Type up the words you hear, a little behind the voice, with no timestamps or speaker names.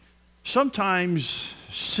Sometimes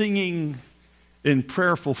singing in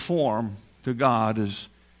prayerful form to God is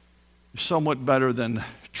somewhat better than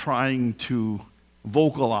trying to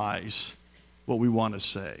vocalize what we want to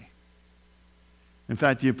say. In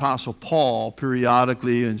fact, the Apostle Paul,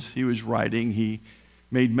 periodically, as he was writing, he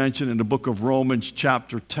made mention in the book of Romans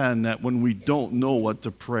chapter 10 that when we don't know what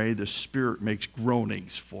to pray, the Spirit makes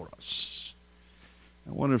groanings for us.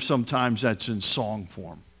 I wonder if sometimes that's in song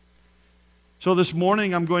form. So this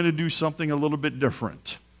morning I'm going to do something a little bit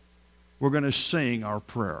different. We're going to sing our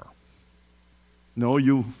prayer. No,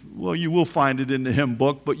 you will find it in the hymn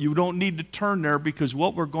book, but you don't need to turn there because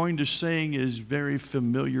what we're going to sing is very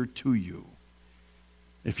familiar to you.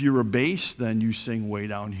 If you're a bass, then you sing way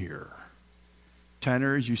down here.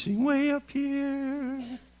 Tenors, you sing way up here.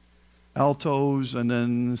 Altos and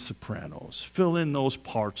then sopranos. Fill in those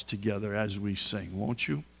parts together as we sing, won't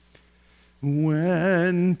you?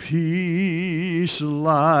 When peace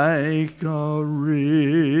like a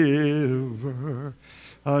river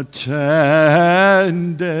attendeth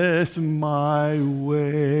my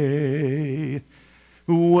way,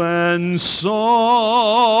 when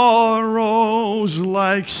sorrows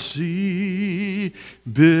like sea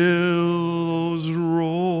billows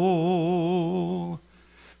roll,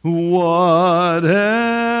 whatever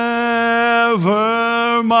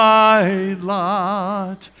my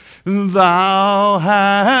lot, thou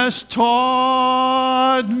hast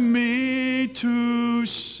taught me to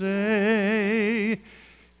say,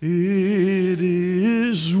 it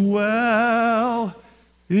is well,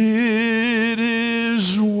 it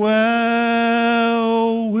is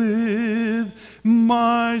well with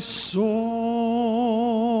my soul.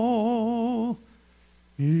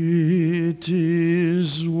 It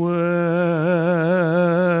is well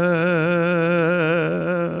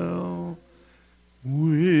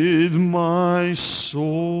with my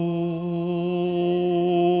soul.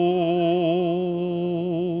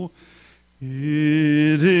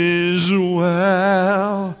 It is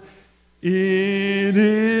well, it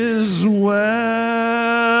is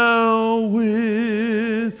well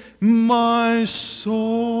with my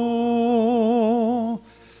soul.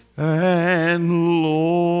 And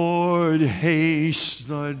Lord, haste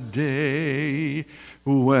the day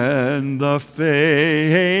when the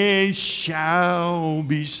face shall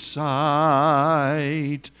be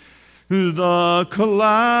sight, the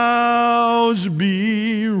clouds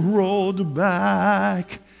be rolled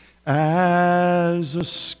back as a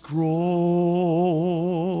scroll,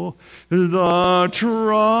 the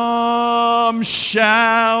trump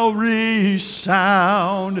shall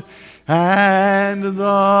resound, and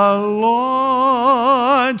the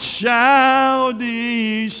Lord shall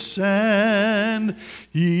descend.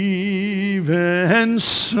 Even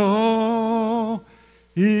so,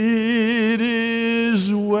 it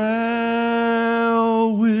is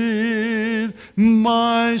well with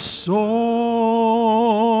my soul.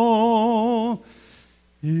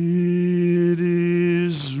 It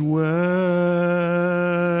is well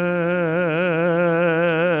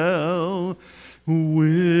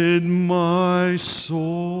with my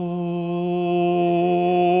soul.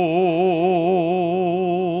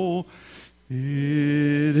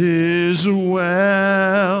 It is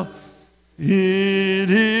well,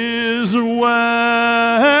 it is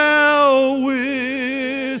well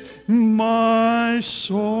with my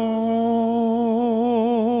soul.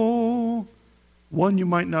 One you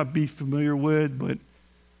might not be familiar with, but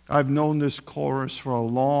I've known this chorus for a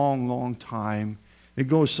long, long time. It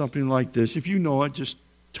goes something like this. If you know it, just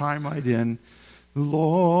chime right in.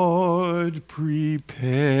 Lord,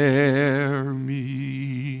 prepare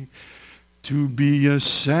me to be a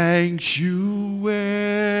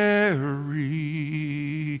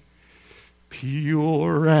sanctuary,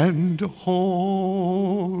 pure and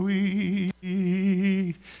holy,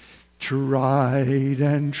 tried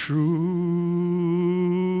and true,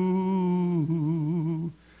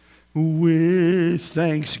 with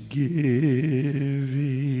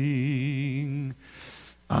thanksgiving.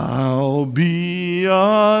 I'll be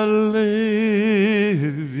a living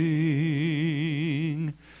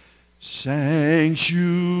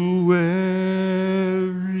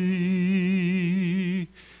sanctuary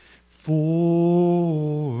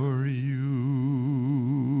for you.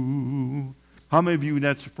 How many of you,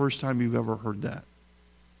 that's the first time you've ever heard that?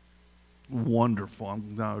 Wonderful.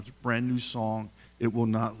 Now it's a brand new song. It will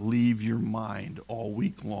not leave your mind all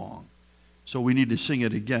week long. So we need to sing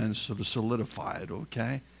it again so to solidify it,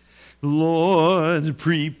 okay? Lord,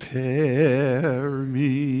 prepare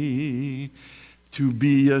me to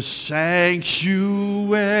be a sanctuary,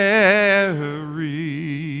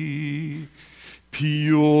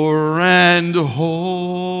 pure and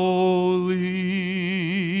holy,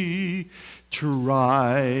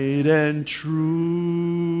 tried and true,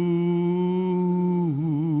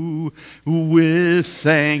 with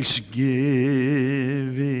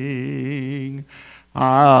thanksgiving,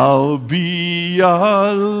 I'll be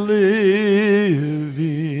a living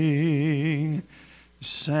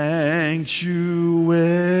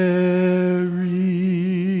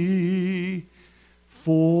sanctuary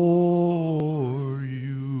for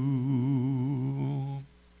you.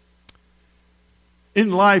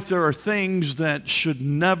 In life, there are things that should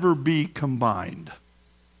never be combined,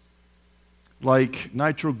 like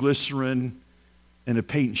nitroglycerin and a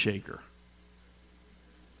paint shaker.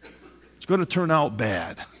 It's going to turn out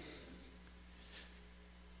bad.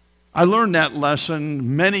 I learned that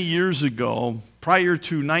lesson many years ago, prior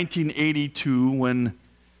to 1982, when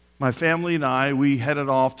my family and we headed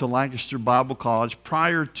off to Lancaster Bible College.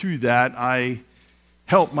 Prior to that, I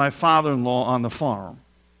helped my father-in-law on the farm.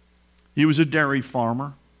 He was a dairy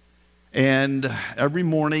farmer, and every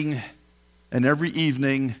morning and every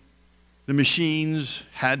evening, the machines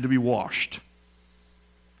had to be washed.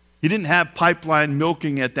 He didn't have pipeline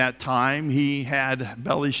milking at that time. He had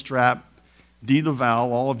belly strap, D.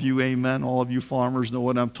 Laval. All of you, amen. All of you farmers know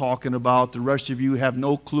what I'm talking about. The rest of you have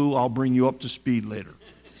no clue. I'll bring you up to speed later.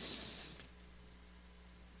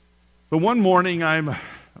 But one morning, I'm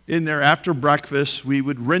in there after breakfast. We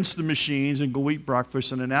would rinse the machines and go eat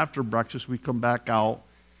breakfast, and then after breakfast, we come back out.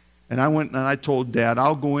 And I went and I told Dad,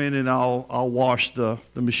 I'll go in and I'll wash the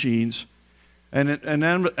machines. And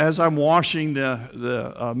then as I'm washing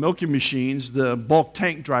the milking machines, the bulk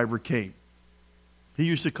tank driver came. He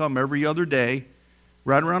used to come every other day,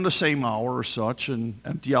 right around the same hour or such, and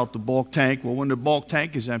empty out the bulk tank. Well, when the bulk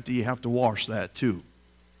tank is empty, you have to wash that too.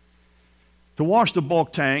 To wash the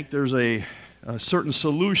bulk tank, there's a certain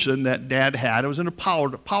solution that Dad had. It was in a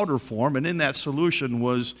powder form, and in that solution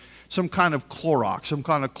was some kind of Clorox, some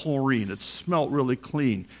kind of chlorine. It smelled really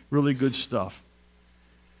clean, really good stuff.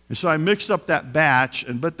 And so I mixed up that batch,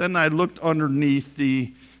 but then I looked underneath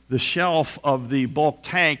the shelf of the bulk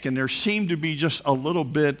tank, and there seemed to be just a little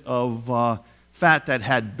bit of fat that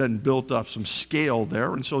had been built up, some scale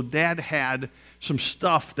there. And so Dad had some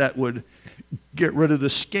stuff that would get rid of the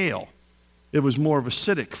scale. It was more of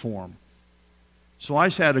acidic form. So I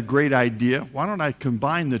had a great idea. Why don't I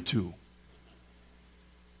combine the two?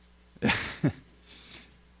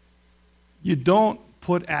 You don't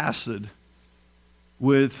put acid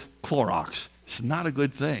with Clorox. It's not a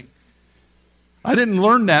good thing. I didn't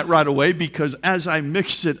learn that right away because as I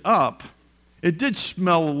mixed it up, it did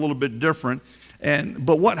smell a little bit different.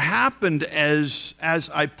 But what happened as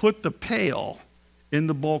I put the pail in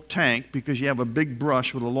the bulk tank, because you have a big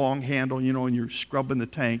brush with a long handle, and you're scrubbing the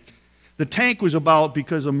tank. The tank was about,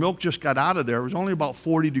 because the milk just got out of there, it was only about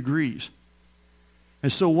 40 degrees.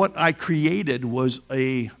 And so what I created was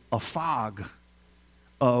a fog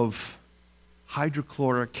of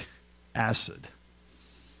hydrochloric acid.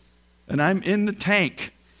 And I'm in the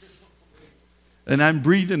tank, and I'm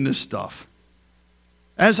breathing this stuff.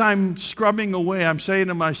 As I'm scrubbing away, I'm saying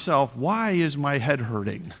to myself, why is my head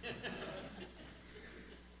hurting?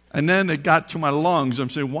 And then it got to my lungs. I'm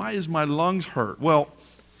saying, why is my lungs hurt? Well,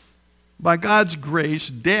 by God's grace,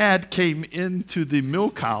 Dad came into the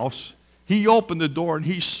milk house. He opened the door, and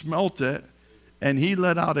he smelt it, and he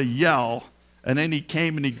let out a yell. And then he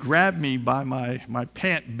came and he grabbed me by my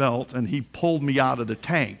pant belt, and he pulled me out of the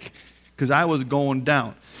tank because I was going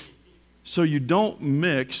down. So you don't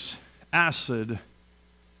mix acid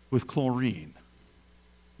with chlorine.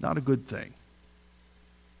 Not a good thing.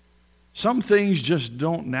 Some things just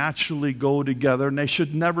don't naturally go together, and they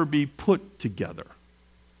should never be put together.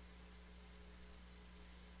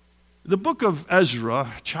 The book of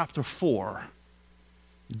Ezra, chapter 4,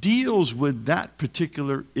 deals with that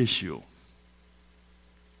particular issue.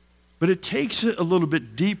 But it takes it a little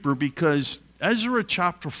bit deeper because Ezra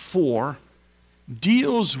chapter 4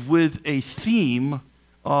 deals with a theme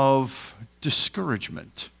of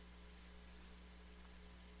discouragement.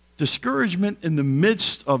 Discouragement in the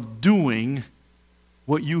midst of doing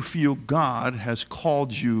what you feel God has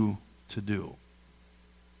called you to do.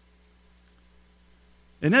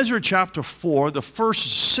 In Ezra chapter 4, the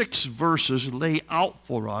first 6 verses lay out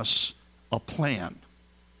for us a plan.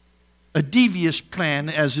 A devious plan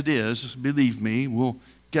as it is, believe me, we'll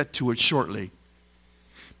get to it shortly.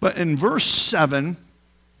 But in verse 7,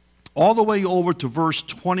 all the way over to verse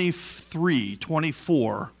 23,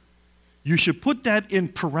 24, you should put that in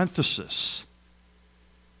parenthesis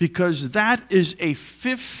because that is a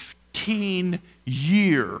 15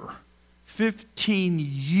 years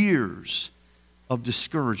of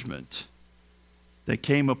discouragement that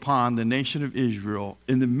came upon the nation of Israel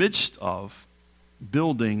in the midst of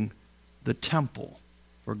building the temple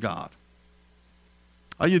for God.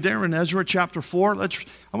 Are you there in Ezra chapter 4?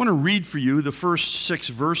 I want to read for you the first 6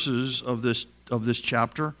 verses of this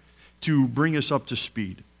chapter to bring us up to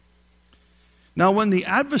speed. Now, when the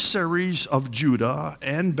adversaries of Judah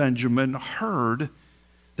and Benjamin heard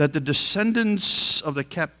that the descendants of the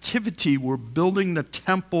captivity were building the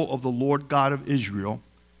temple of the Lord God of Israel,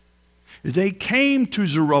 they came to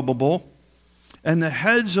Zerubbabel and the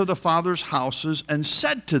heads of the fathers' houses and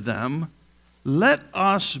said to them, "Let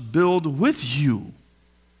us build with you,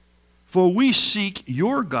 for we seek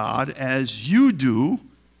your God as you do,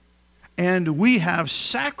 and we have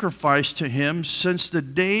sacrificed to him since the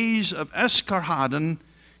days of Esarhaddon,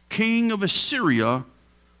 king of Assyria,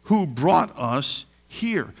 who brought us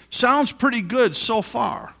here." Sounds pretty good so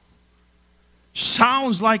far.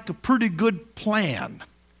 Sounds like a pretty good plan.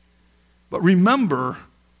 But remember,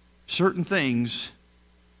 certain things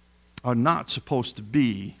are not supposed to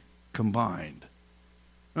be combined.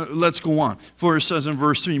 Let's go on. For it says in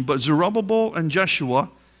verse 3, "But Zerubbabel and Jeshua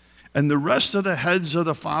and the rest of the heads of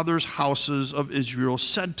the fathers' houses of Israel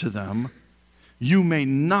said to them, you may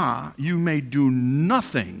do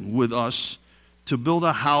nothing with us to build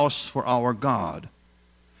a house for our God.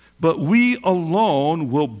 But we alone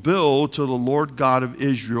will build to the Lord God of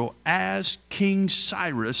Israel as King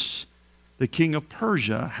Cyrus, the king of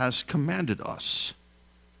Persia, has commanded us."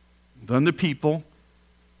 Then the people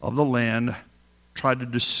of the land tried to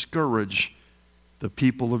discourage the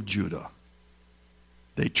people of Judah.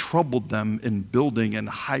 They troubled them in building and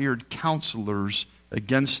hired counselors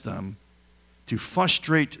against them to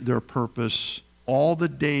frustrate their purpose all the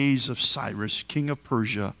days of Cyrus, king of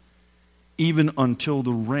Persia, even until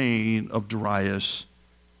the reign of Darius,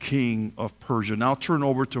 king of Persia. Now turn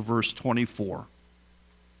over to verse 24.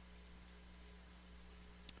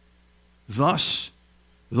 "Thus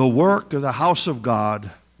the work of the house of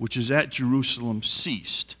God, which is at Jerusalem,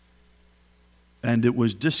 ceased, and it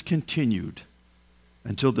was discontinued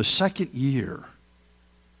until the 2nd year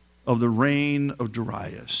of the reign of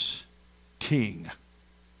Darius, king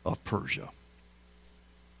of Persia."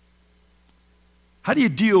 How do you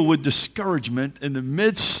deal with discouragement in the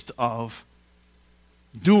midst of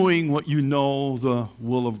doing what you know the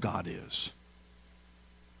will of God is?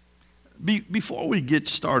 Before we get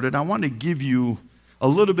started, I want to give you a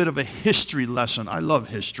little bit of a history lesson. I love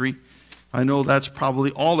history. I know that's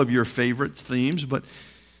probably all of your favorite themes, but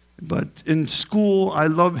in school, I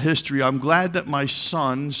love history. I'm glad that my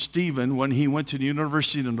son, Stephen, when he went to the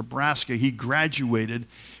University of Nebraska, he graduated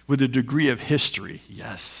with a degree of history.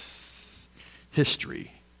 Yes,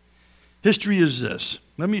 history. History is this.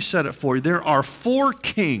 Let me set it for you. There are 4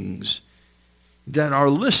 kings that are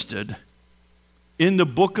listed in the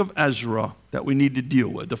book of Ezra that we need to deal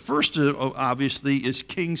with. The first, obviously, is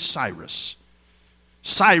King Cyrus.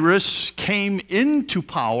 Cyrus came into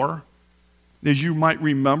power. As you might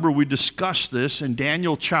remember, we discussed this in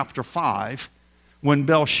Daniel chapter 5 when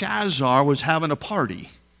Belshazzar was having a party.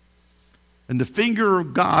 And the finger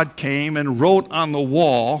of God came and wrote on the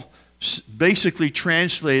wall, basically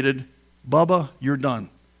translated, "Bubba, you're done.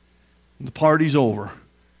 The party's over."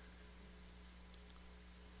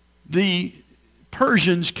 The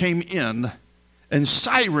Persians came in, and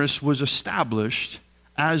Cyrus was established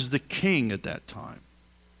as the king at that time.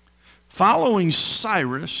 Following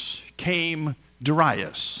Cyrus came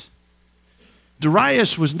Darius.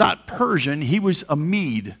 Darius was not Persian, he was a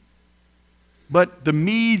Mede. But the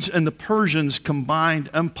Medes and the Persians combined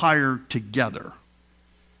empire together.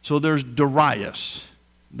 So there's Darius,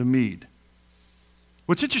 the Mede.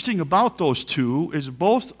 What's interesting about those two is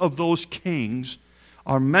both of those kings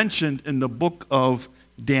are mentioned in the book of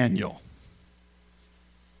Daniel.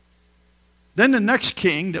 Then the next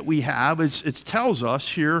king that we have, it tells us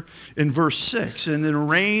here in verse 6, in the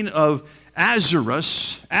reign of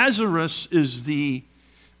Ahasuerus. Ahasuerus is the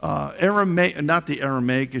Aramaic, not the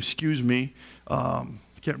Aramaic, excuse me. I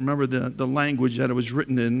can't remember the language that it was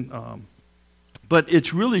written in. But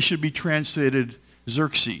it really should be translated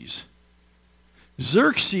Xerxes.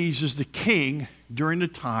 Xerxes is the king during the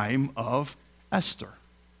time of Esther.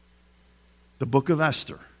 The book of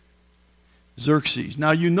Esther. Xerxes.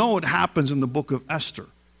 Now you know what happens in the book of Esther.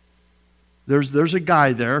 There's a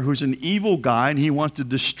guy there who's an evil guy, and he wants to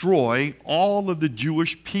destroy all of the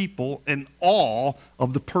Jewish people and all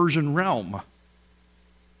of the Persian realm.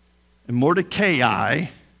 And Mordecai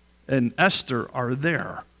and Esther are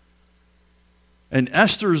there. And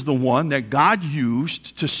Esther is the one that God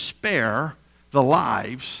used to spare the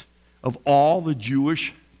lives of all the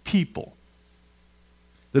Jewish people.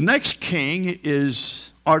 The next king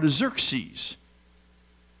is Artaxerxes.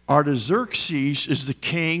 Artaxerxes is the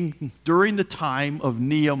king during the time of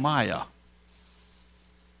Nehemiah.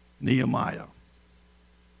 Nehemiah.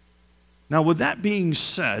 Now, with that being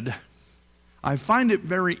said, I find it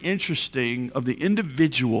very interesting of the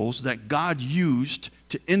individuals that God used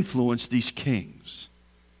to influence these kings.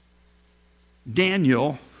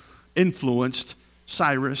 Daniel influenced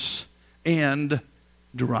Cyrus and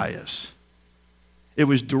Darius. It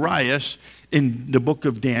was Darius in the book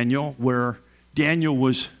of Daniel where Daniel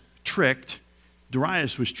was tricked.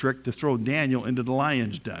 Darius was tricked to throw Daniel into the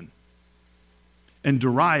lion's den. And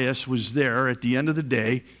Darius was there at the end of the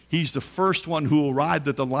day. He's the first one who arrived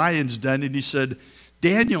at the lion's den, and he said,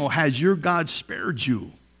 Daniel, has your God spared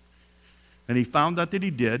you? And he found out that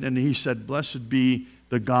he did, and he said, blessed be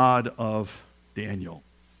the God of Daniel.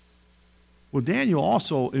 Well, Daniel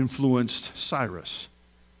also influenced Cyrus.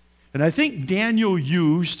 And I think Daniel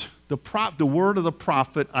used the word of the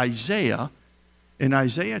prophet Isaiah in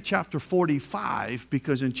Isaiah chapter 45,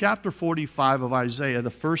 because in chapter 45 of Isaiah,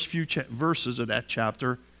 the first few verses of that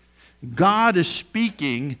chapter, God is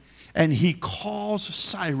speaking and he calls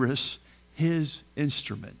Cyrus his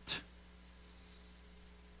instrument.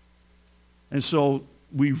 And so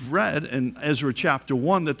we've read in Ezra chapter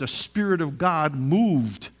 1 that the Spirit of God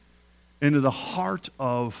moved into the heart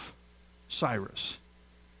of Cyrus.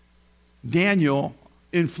 Daniel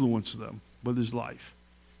influenced them with his life.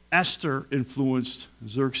 Esther influenced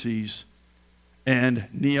Xerxes, and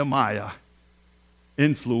Nehemiah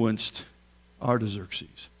influenced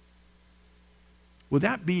Artaxerxes. With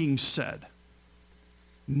that being said,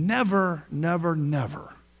 never, never,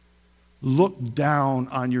 never look down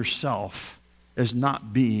on yourself as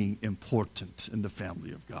not being important in the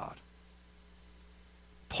family of God.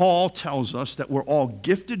 Paul tells us that we're all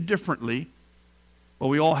gifted differently, but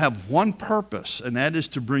we all have one purpose, and that is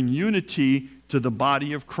to bring unity to the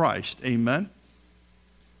body of Christ. Amen?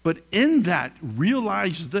 But in that,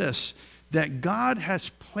 realize this, that God has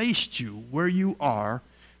placed you where you are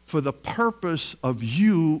for the purpose of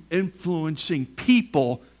you influencing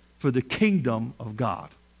people for the kingdom of God.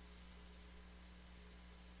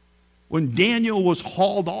 When Daniel was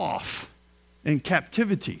hauled off in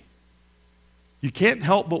captivity, you can't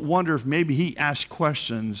help but wonder if maybe he asked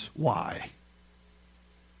questions, why?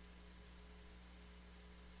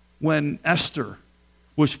 When Esther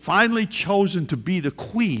was finally chosen to be the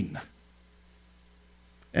queen,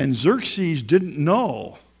 and Xerxes didn't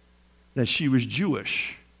know that she was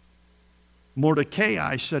Jewish,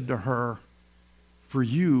 Mordecai said to her, for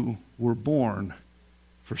you were born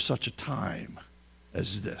for such a time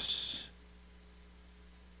as this.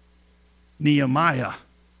 Nehemiah,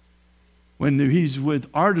 when he's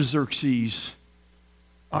with Artaxerxes,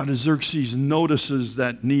 Artaxerxes notices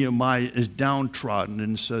that Nehemiah is downtrodden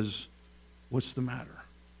and says, what's the matter?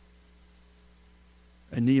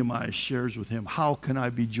 And Nehemiah shares with him, how can I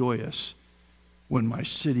be joyous when my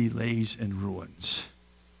city lays in ruins?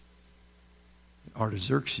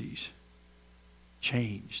 Artaxerxes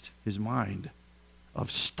changed his mind of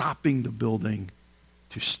stopping the building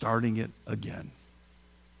to starting it again.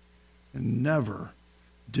 And never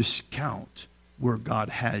discount where God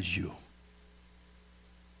has you.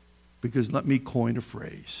 Because let me coin a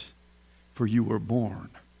phrase, for you were born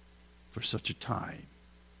for such a time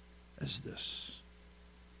as this.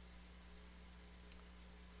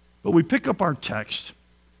 But we pick up our text,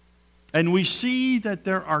 and we see that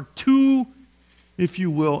there are two, if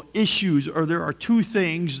you will, issues, or there are two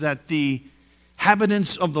things that the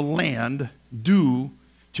inhabitants of the land do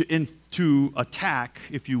to attack,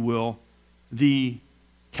 if you will, the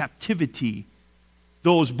captivity,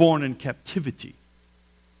 those born in captivity.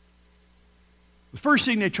 The first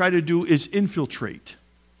thing they try to do is infiltrate.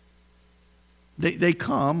 They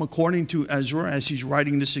come, according to Ezra, as he's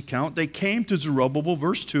writing this account, they came to Zerubbabel,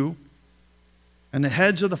 verse 2, and the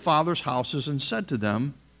heads of the fathers' houses, and said to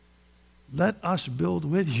them, let us build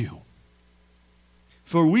with you.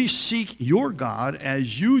 For we seek your God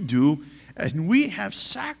as you do, and we have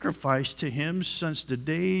sacrificed to him since the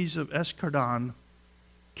days of Esarhaddon,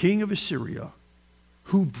 king of Assyria,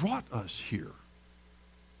 who brought us here.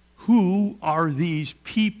 Who are these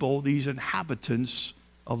people, these inhabitants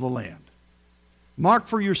of the land? Mark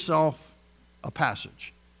for yourself a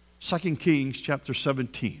passage. 2 Kings chapter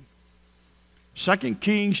 17. 2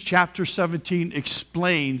 Kings chapter 17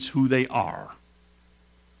 explains who they are.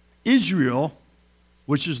 Israel,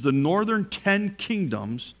 which is the northern 10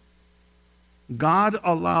 kingdoms, God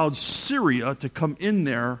allowed Syria to come in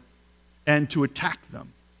there and to attack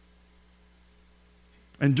them.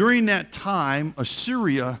 And during that time,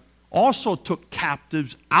 Assyria also took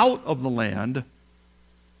captives out of the land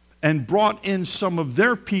and brought in some of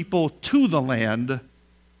their people to the land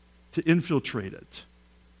to infiltrate it.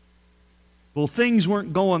 Well, things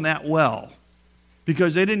weren't going that well.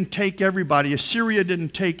 because they didn't take everybody. Assyria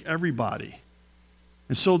didn't take everybody.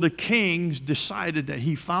 And so the kings decided that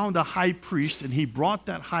he found a high priest, and he brought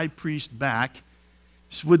that high priest back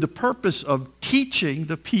with the purpose of teaching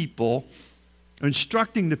the people,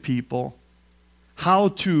 instructing the people how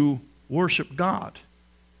to worship God.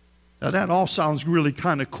 Now that all sounds really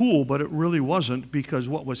kind of cool, but it really wasn't, because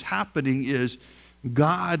what was happening is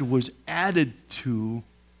God was added to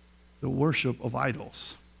the worship of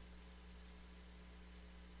idols.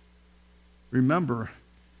 Remember,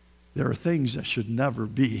 there are things that should never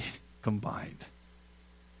be combined.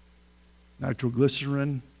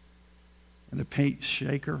 Nitroglycerin and a paint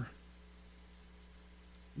shaker.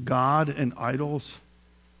 God and idols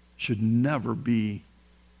should never be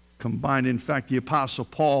combined. In fact, the Apostle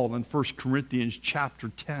Paul in 1 Corinthians chapter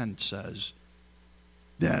 10 says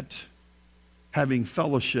that having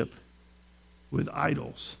fellowship with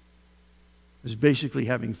idols is basically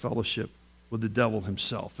having fellowship with the devil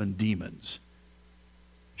himself and demons.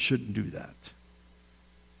 Shouldn't do that.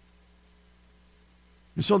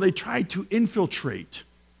 And so they tried to infiltrate.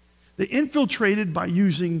 They infiltrated by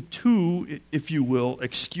using two, if you will,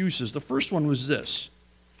 excuses. The first one was this: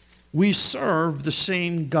 we serve the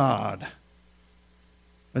same God.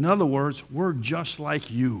 In other words, we're just like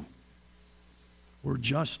you. We're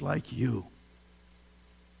just like you.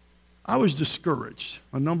 I was discouraged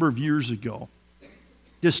a number of years ago.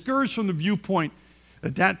 Discouraged from the viewpoint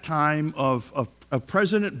at that time of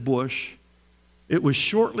President Bush. It was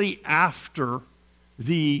shortly after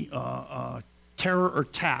the terror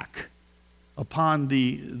attack upon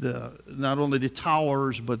the not only the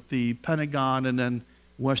towers, but the Pentagon and then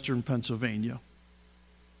Western Pennsylvania.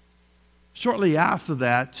 Shortly after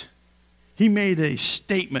that, he made a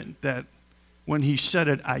statement that when he said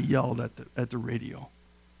it, I yelled at the radio.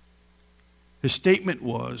 His statement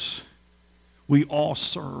was, we all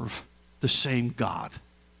serve the same God.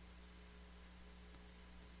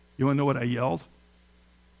 You want to know what I yelled?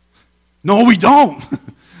 No, we don't.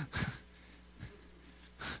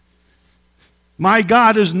 My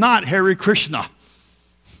God is not Hare Krishna.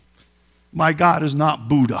 My God is not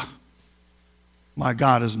Buddha. My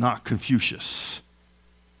God is not Confucius.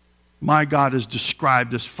 My God is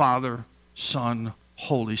described as Father, Son,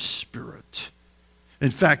 Holy Spirit. In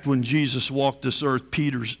fact, when Jesus walked this earth,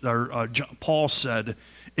 Paul said,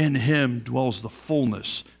 in him dwells the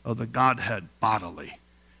fullness of the Godhead bodily.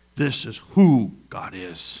 This is who God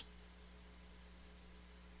is.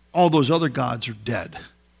 All those other gods are dead.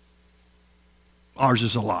 Ours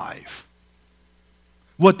is alive.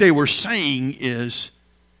 What they were saying is,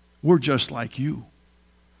 we're just like you.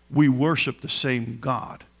 We worship the same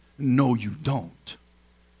God. No, you don't.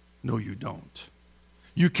 No, you don't.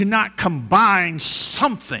 You cannot combine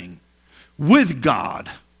something with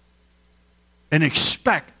God and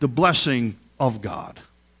expect the blessing of God.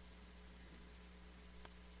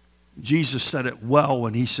 Jesus said it well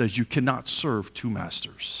when he says you cannot serve two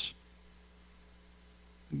masters.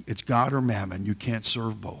 It's God or mammon. You can't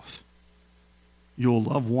serve both. You'll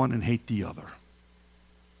love one and hate the other.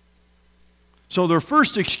 So their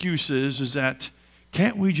first excuse is that,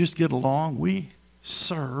 can't we just get along? We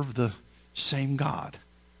serve the same God.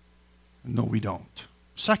 No, we don't.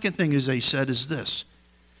 Second thing is they said is this: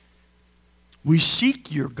 we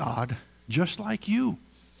seek your God just like you.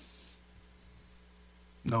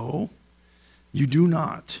 No, you do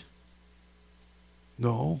not.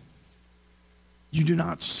 No, you do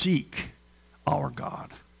not seek our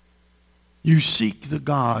God. You seek the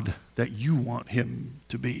God that you want him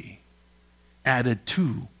to be, added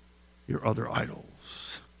to your other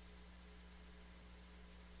idols.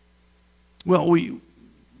 Well,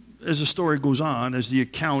 as the story goes on, as the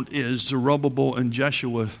account is, Zerubbabel and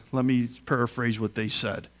Jeshua, let me paraphrase what they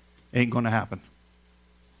said. Ain't going to happen.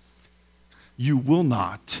 You will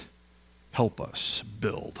not help us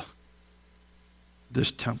build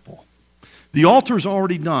this temple. The altar is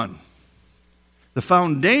already done. The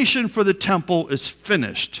foundation for the temple is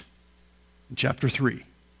finished in chapter 3.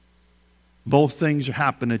 Both things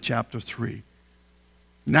happen in chapter 3.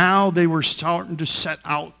 Now they were starting to set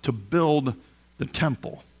out to build the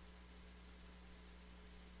temple.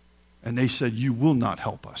 And they said, you will not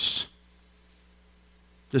help us.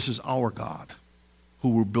 This is our God who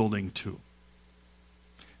we're building to.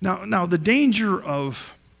 Now the danger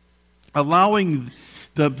of allowing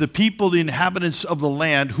the people, the inhabitants of the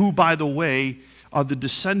land, who, by the way, are the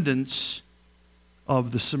descendants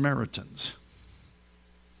of the Samaritans.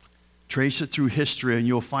 Trace it through history and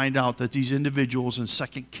you'll find out that these individuals in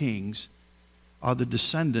 2 Kings are the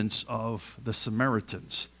descendants of the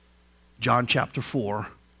Samaritans. John chapter 4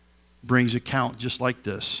 brings account just like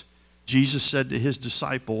this. Jesus said to his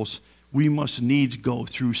disciples, we must needs go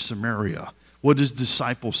through Samaria. What does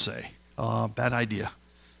disciples say? Bad idea.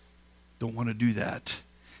 Don't want to do that.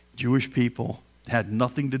 Jewish people had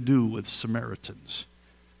nothing to do with Samaritans.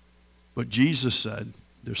 But Jesus said,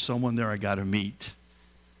 there's someone there I got to meet.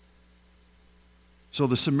 So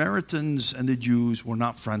the Samaritans and the Jews were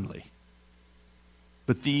not friendly.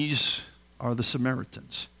 But these are the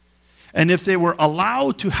Samaritans. And if they were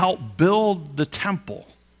allowed to help build the temple,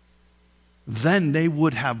 then they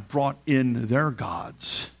would have brought in their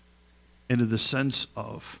gods into the sense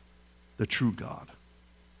of the true God.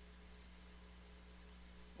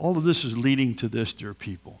 All of this is leading to this, dear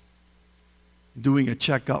people. Doing a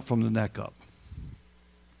checkup from the neck up.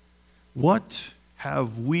 What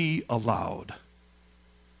have we allowed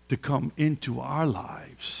to come into our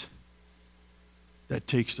lives that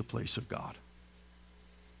takes the place of God?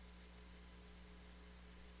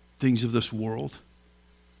 Things of this world.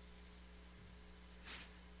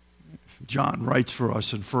 John writes for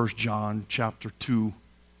us in 1 John chapter 2,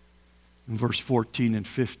 in verse 14 and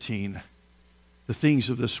 15, the things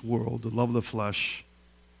of this world, the love of the flesh,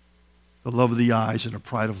 the love of the eyes, and the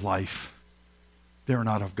pride of life, they are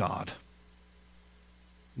not of God.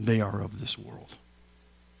 They are of this world.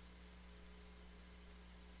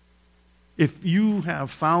 If you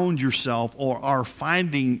have found yourself or are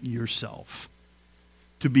finding yourself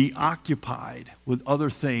to be occupied with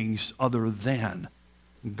other things other than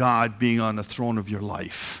God being on the throne of your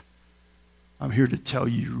life, I'm here to tell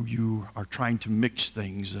you, you are trying to mix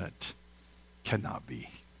things that cannot be.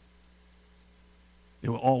 It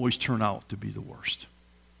will always turn out to be the worst.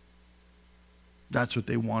 That's what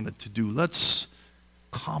they wanted to do. Let's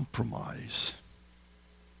compromise.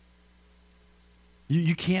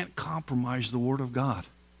 You can't compromise the Word of God.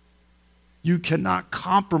 You cannot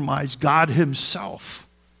compromise God Himself.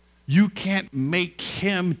 You can't make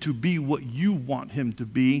Him to be what you want Him to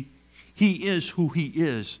be. He is who He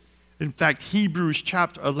is. In fact, Hebrews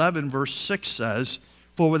chapter 11 verse 6 says,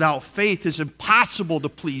 for without faith it's impossible to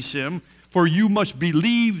please Him, for you must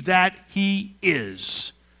believe that He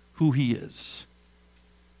is who He is.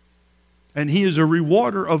 And He is a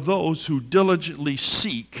rewarder of those who diligently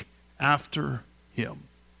seek after Him.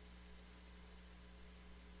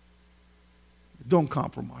 Don't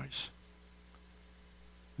compromise.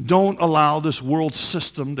 Don't allow this world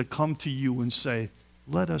system to come to you and say,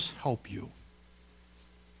 let us help you.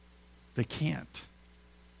 They can't.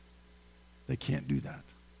 They can't do that.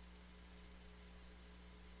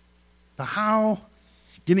 Now how,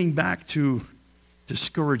 getting back to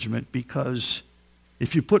discouragement, because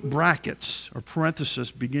if you put brackets or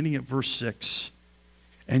parentheses beginning at verse 6,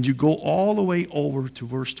 and you go all the way over to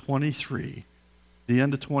verse 23, the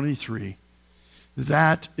end of 23,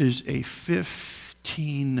 that is a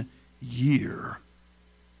 15-year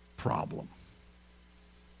problem.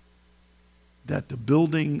 That the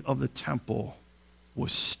building of the temple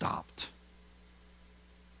was stopped.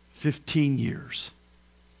 15 years.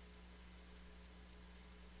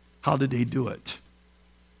 How did they do it?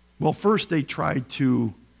 Well, first they tried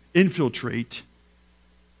to infiltrate,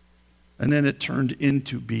 and then it turned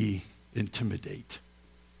into be intimidate.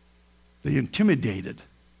 They intimidated.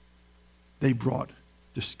 They brought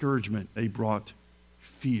discouragement. They brought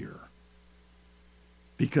fear.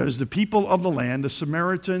 Because the people of the land, the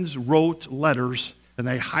Samaritans, wrote letters, and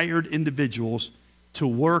they hired individuals to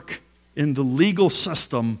work in the legal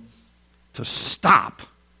system to stop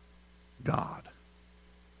God.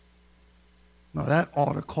 Now that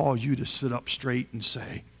ought to cause you to sit up straight and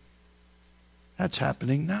say, that's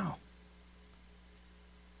happening now.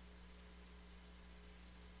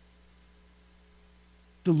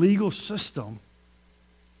 The legal system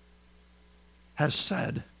has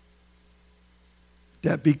said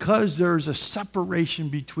that because there's a separation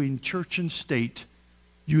between church and state,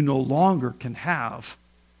 you no longer can have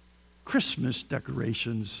Christmas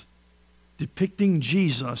decorations depicting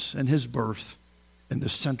Jesus and His birth in the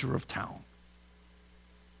center of town.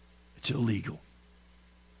 It's illegal.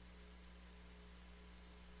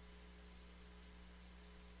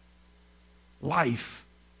 Life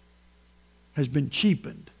has been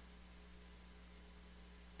cheapened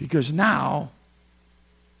because now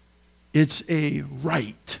it's a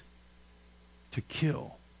right to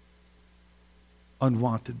kill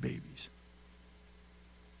unwanted babies.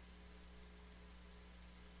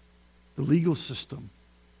 The legal system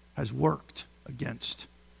has worked against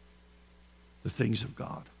the things of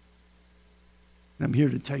God. And I'm here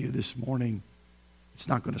to tell you this morning, it's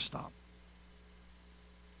not going to stop.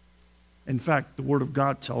 In fact, the Word of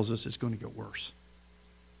God tells us it's going to get worse.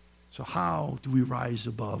 So how do we rise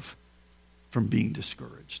above from being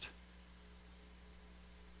discouraged?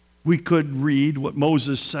 we could read what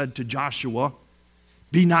Moses said to Joshua,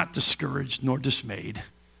 "Be not discouraged nor dismayed,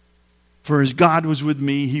 for as God was with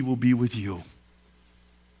me, he will be with you."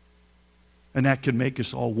 And that can make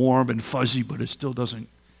us all warm and fuzzy, but it still doesn't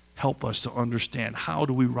help us to understand how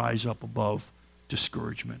do we rise up above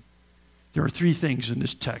discouragement. There are three things in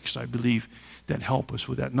this text, I believe, that help us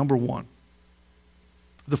with that. Number one,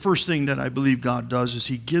 the first thing that I believe God does is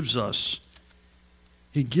He gives us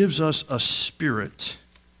a spirit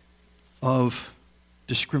of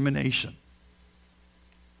discrimination.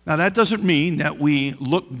 Now, that doesn't mean that we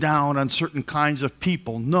look down on certain kinds of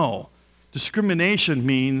people. No. Discrimination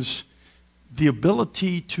means the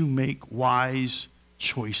ability to make wise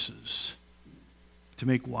choices. To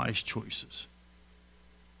make wise choices.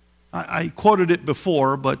 I quoted it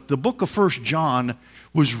before, but the book of 1 John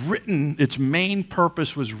was written, its main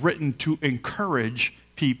purpose was written to encourage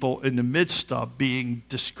people in the midst of being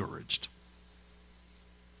discouraged.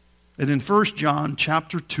 And in 1 John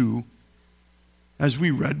chapter 2, as we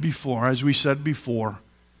read before, as we said before,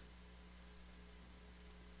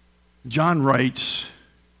 John writes,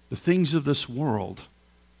 "The things of this world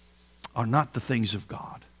are not the things of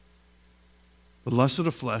God. The lust of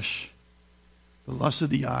the flesh, the lust of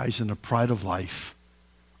the eyes, and the pride of life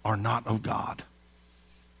are not of God.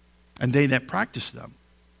 And they that practice them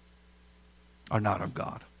are not of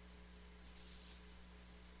God."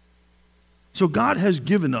 So God has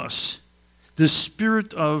given us this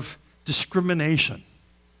spirit of discrimination.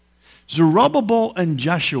 Zerubbabel and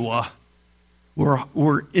Jeshua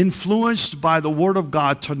were influenced by the Word of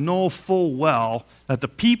God to know full well that the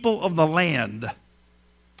people of the land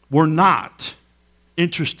were not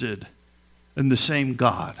interested in the same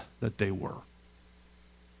God that they were.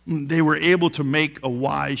 They were able to make a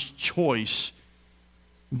wise choice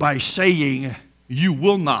by saying, "You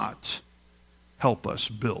will not help us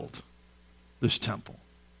build this temple."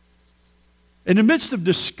 In the midst of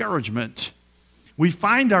discouragement, we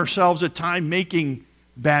find ourselves at times making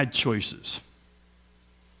bad choices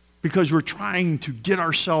because we're trying to get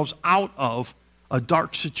ourselves out of a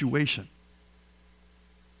dark situation.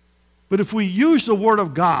 But if we use the Word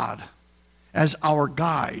of God as our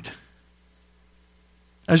guide,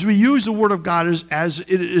 as we use the Word of God as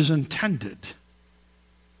it is intended,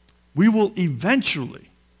 we will eventually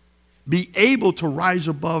be able to rise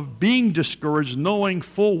above being discouraged, knowing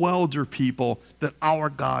full well, dear people, that our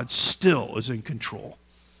God still is in control.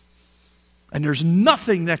 And there's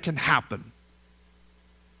nothing that can happen.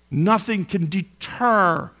 Nothing can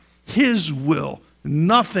deter His will.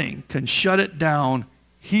 Nothing can shut it down.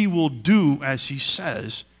 He will do as He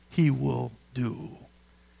says He will do.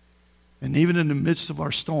 And even in the midst of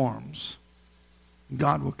our storms,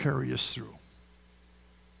 God will carry us through.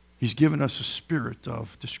 He's given us a spirit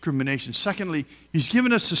of discrimination. Secondly, He's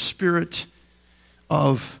given us a spirit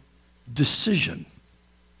of decision.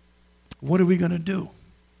 What are we going to do?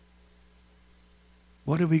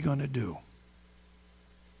 What are we going to do?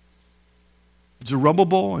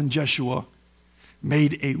 Zerubbabel and Jeshua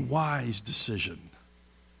made a wise decision.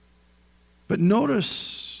 But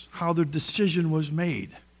notice how their decision was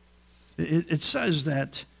made. It says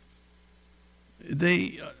that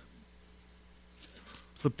they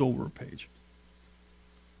flipped over a page.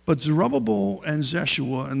 But Zerubbabel and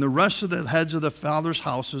Jeshua and the rest of the heads of the fathers'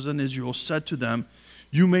 houses in Israel said to them,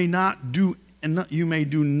 you may do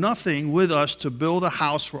nothing with us to build a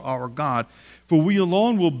house for our God, for we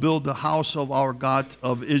alone will build the house of our God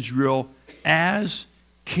of Israel, as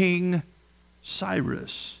King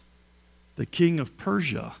Cyrus, the king of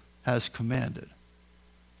Persia, has commanded.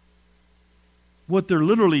 What they're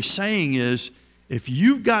literally saying is, if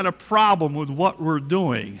you've got a problem with what we're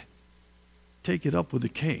doing, take it up with the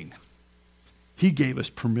king. He gave us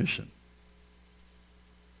permission.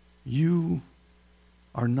 You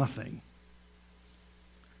are nothing.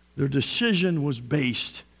 Their decision was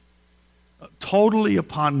based totally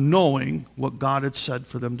upon knowing what God had said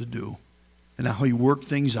for them to do and how He worked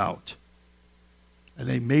things out. And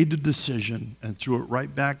they made the decision and threw it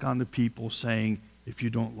right back on the people, saying, if you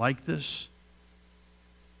don't like this,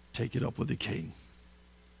 take it up with the king.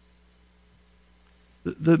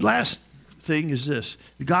 The last thing is this.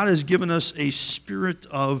 God has given us a spirit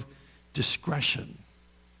of discretion.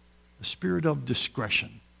 A spirit of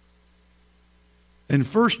discretion. In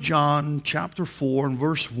 1 John chapter 4 and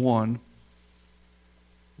verse 1,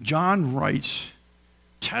 John writes,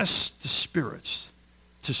 test the spirits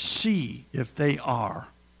to see if they are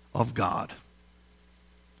of God.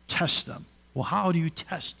 Test them. Well, how do you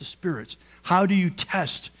test the spirits? How do you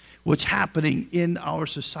test what's happening in our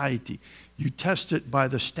society? You test it by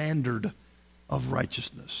the standard of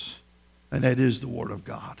righteousness, and that is the Word of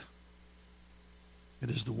God. It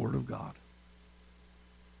is the Word of God.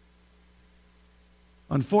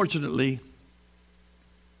 Unfortunately,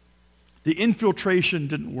 the infiltration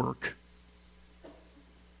didn't work.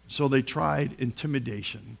 So they tried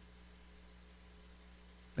intimidation.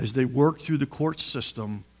 As they worked through the court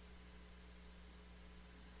system,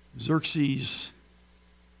 Xerxes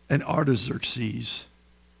and Artaxerxes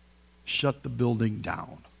shut the building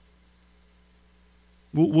down.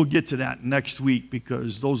 We'll get to that next week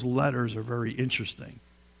because those letters are very interesting.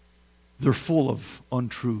 They're full of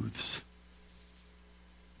untruths,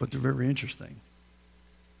 but they're very interesting.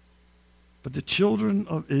 But the children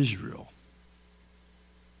of Israel,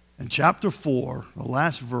 in chapter 4, the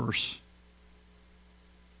last verse,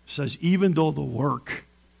 says, even though the work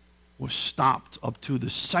was stopped up to the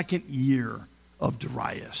second year of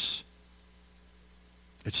Darius,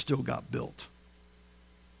 it still got built.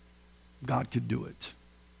 God could do it.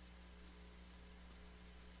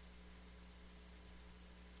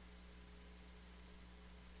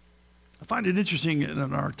 I find it interesting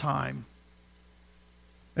in our time,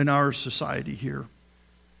 in our society here,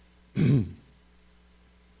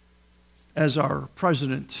 as our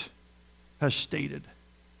president has stated,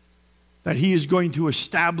 that he is going to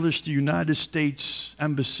establish the United States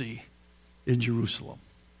Embassy in Jerusalem.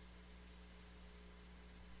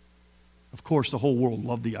 Of course, the whole world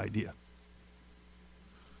loved the idea.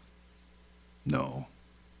 No.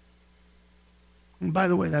 And by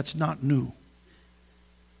the way, that's not new.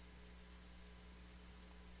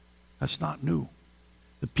 That's not new.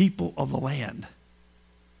 The people of the land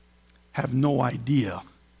have no idea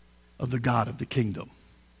of the God of the kingdom.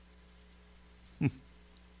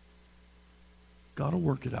 God will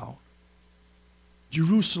work it out.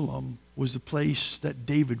 Jerusalem was the place that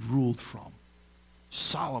David ruled from.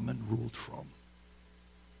 Solomon ruled from.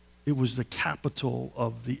 It was the capital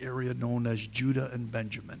of the area known as Judah and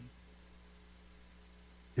Benjamin.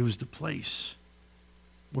 It was the place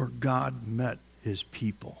where God met his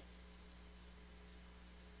people.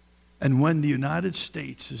 And when the United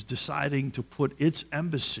States is deciding to put its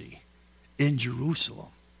embassy in Jerusalem,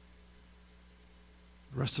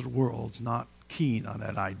 the rest of the world's not keen on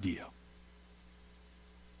that idea.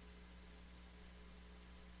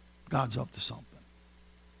 God's up to something.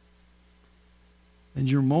 In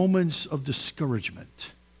your moments of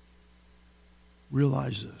discouragement,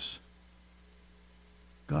 realize this.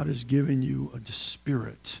 God has given you a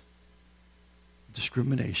spirit of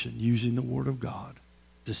discrimination, using the Word of God,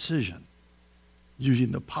 decision,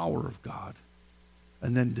 using the power of God,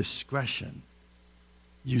 and then discretion,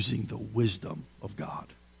 using the wisdom of God.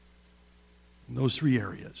 In those three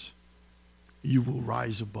areas, you will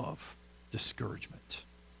rise above discouragement.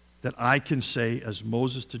 That I can say, as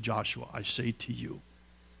Moses to Joshua, I say to you,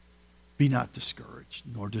 be not discouraged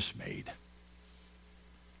nor dismayed.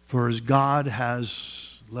 For as God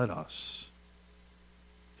has led us,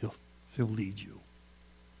 He'll lead you.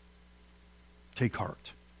 Take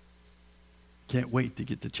heart. Can't wait to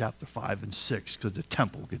get to chapter 5 and 6 because the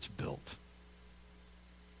temple gets built.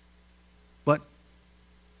 But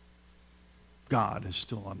God is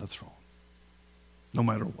still on the throne, no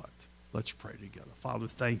matter what. Let's pray together. Father,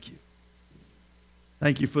 thank you.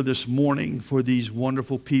 Thank you for this morning, for these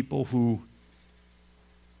wonderful people who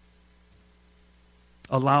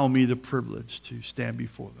allow me the privilege to stand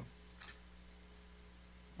before them.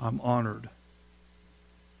 I'm honored.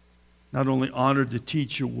 Not only honored to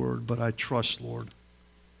teach your word, but I trust, Lord,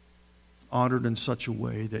 honored in such a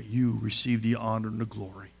way that you receive the honor and the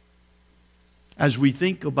glory. As we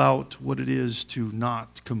think about what it is to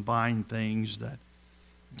not combine things that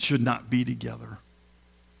should not be together,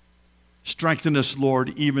 strengthen us,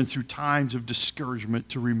 Lord, even through times of discouragement,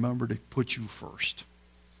 to remember to put you first.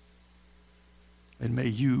 And may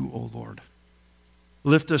you, O Lord,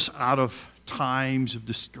 lift us out of times of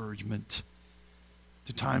discouragement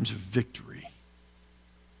to times of victory,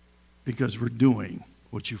 because we're doing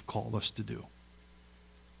what you've called us to do.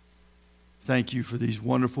 Thank you for these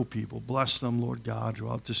wonderful people. Bless them, Lord God,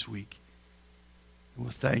 throughout this week. And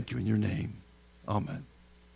we'll thank you in your name. Amen.